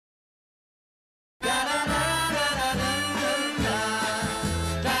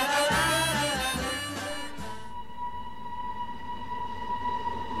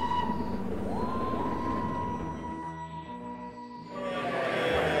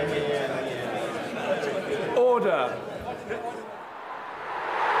order.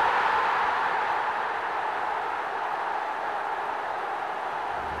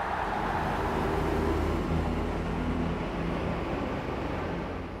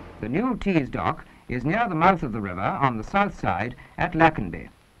 The new Tees dock is near the mouth of the river on the south side at Lackenby.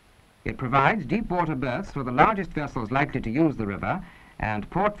 It provides deep water berths for the largest vessels likely to use the river and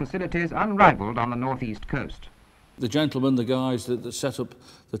port facilities unrivaled on the northeast coast. The gentlemen, the guys that set up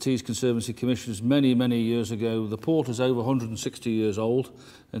the Tees Conservancy Commissions many, many years ago, the port is over 160 years old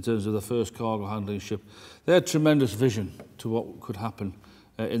in terms of the first cargo handling ship. They had tremendous vision to what could happen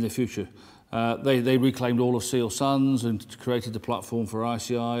in the future. They reclaimed all of Seal Sands and created the platform for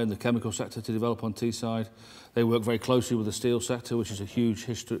ICI and the chemical sector to develop on Teesside. They work very closely with the steel sector, which is a huge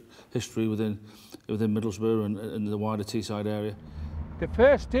history within Middlesbrough and the wider Teesside area. The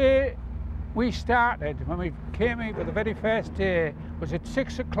first day we started, when we came in for the very first day, was at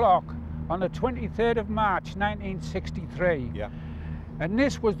 6 o'clock on the 23rd of March 1963. Yeah. And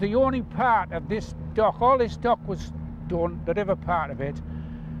this was the only part of this dock. All this dock was done, the river part of it,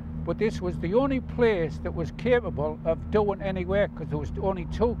 but this was the only place that was capable of doing any work, because there was only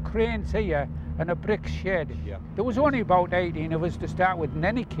 2 cranes here and a brick shed. Yeah. There was only about 18 of us to start with in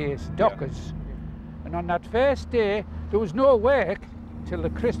any case, dockers. Yeah. And on that first day, there was no work till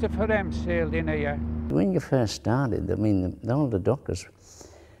the Christopher M sailed in here. When you first started, I mean, all the dockers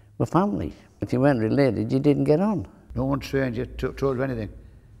were family. If you weren't related, you didn't get on. No one trained you, told you anything.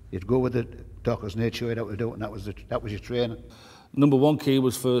 You'd go with the dockers and they'd show you how to do it, and that was your training. Number 1 quay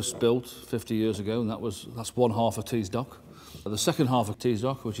was first built 50 years ago, and that's one half of Tees dock. The second half of Tees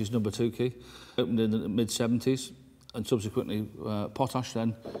dock, which is number 2 quay, opened in the mid-70s, and subsequently Potash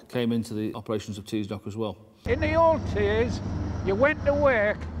then came into the operations of Tees dock as well. In the old days, you went to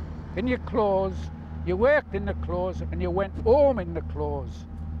work in your clothes, you worked in the clothes, and you went home in the clothes.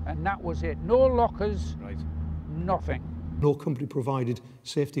 And that was it. No lockers, Right. Nothing. No company provided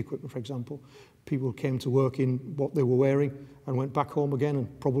safety equipment, for example. People came to work in what they were wearing and went back home again,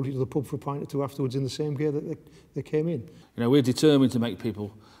 and probably to the pub for a pint or two afterwards in the same gear that they came in. You know, we're determined to make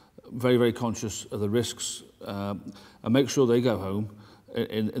people very, very conscious of the risks and make sure they go home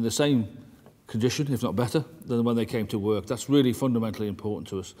in the same condition, if not better, than when they came to work. That's really fundamentally important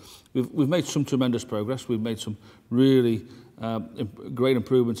to us. We've made some tremendous progress. We've made some really great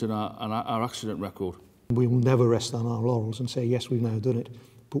improvements in our accident record. We will never rest on our laurels and say, yes, we've now done it,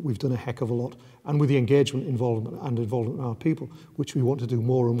 but we've done a heck of a lot. And with the engagement involvement in our people, which we want to do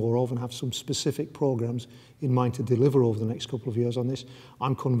more and more of and have some specific programmes in mind to deliver over the next couple of years on this,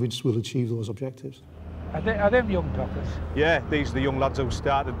 I'm convinced we'll achieve those objectives. Are them young dockers? Yeah, these are the young lads who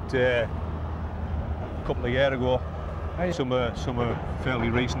started a couple of years ago. Some are fairly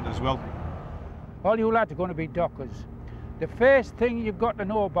recent as well. All you lads are going to be dockers. The first thing you've got to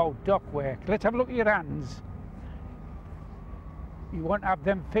know about dock work, let's have a look at your hands. You won't have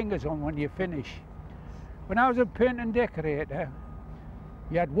them fingers on when you finish. When I was a paint and decorator,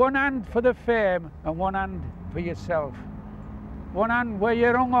 you had one hand for the firm and one hand for yourself. One hand where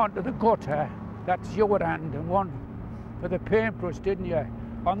you hung onto the gutter, that's your hand, and one for the paintbrush, didn't you?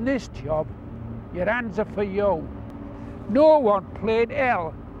 On this job, your hands are for you. No one played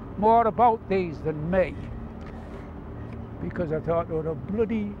hell more about these than me, because I thought they were a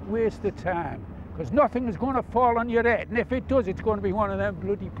bloody waste of time, because nothing is going to fall on your head, and if it does, it's going to be one of them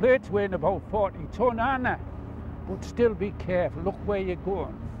bloody plates weighing about 40 tonne, aren't they? But still be careful, look where you're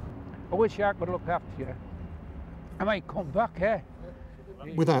going. I wish I could look after you. I might come back, eh?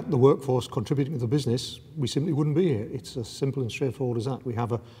 Without the workforce contributing to the business, we simply wouldn't be here. It's as simple and straightforward as that. We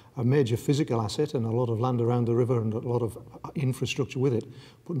have a major physical asset and a lot of land around the river and a lot of infrastructure with it,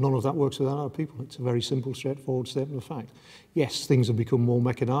 but none of that works without our people. It's a very simple, straightforward statement of fact. Yes, things have become more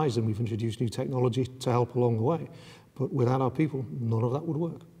mechanised and we've introduced new technology to help along the way, but without our people, none of that would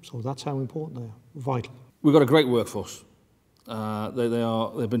work. So that's how important they are, vital. We've got a great workforce.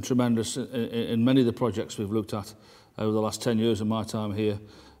 They've been tremendous in many of the projects we've looked at over the last 10 years of my time here.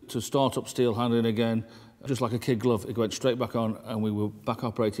 To start up steel handling again, just like a kid glove, it went straight back on and we were back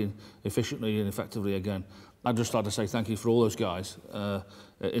operating efficiently and effectively again. I'd just like to say thank you for all those guys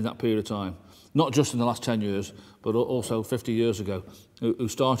in that period of time. Not just in the last 10 years, but also 50 years ago, who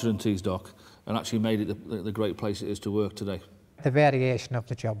started in Tees dock and actually made it the great place it is to work today. The variation of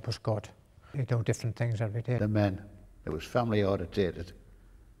the job was good. You do different things every day. The men, it was family orientated.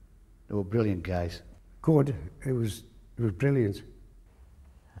 They were brilliant guys. Good. It was brilliant.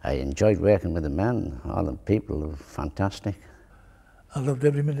 I enjoyed working with the men. All the people were fantastic. I loved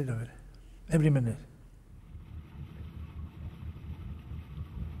every minute of it. Every minute.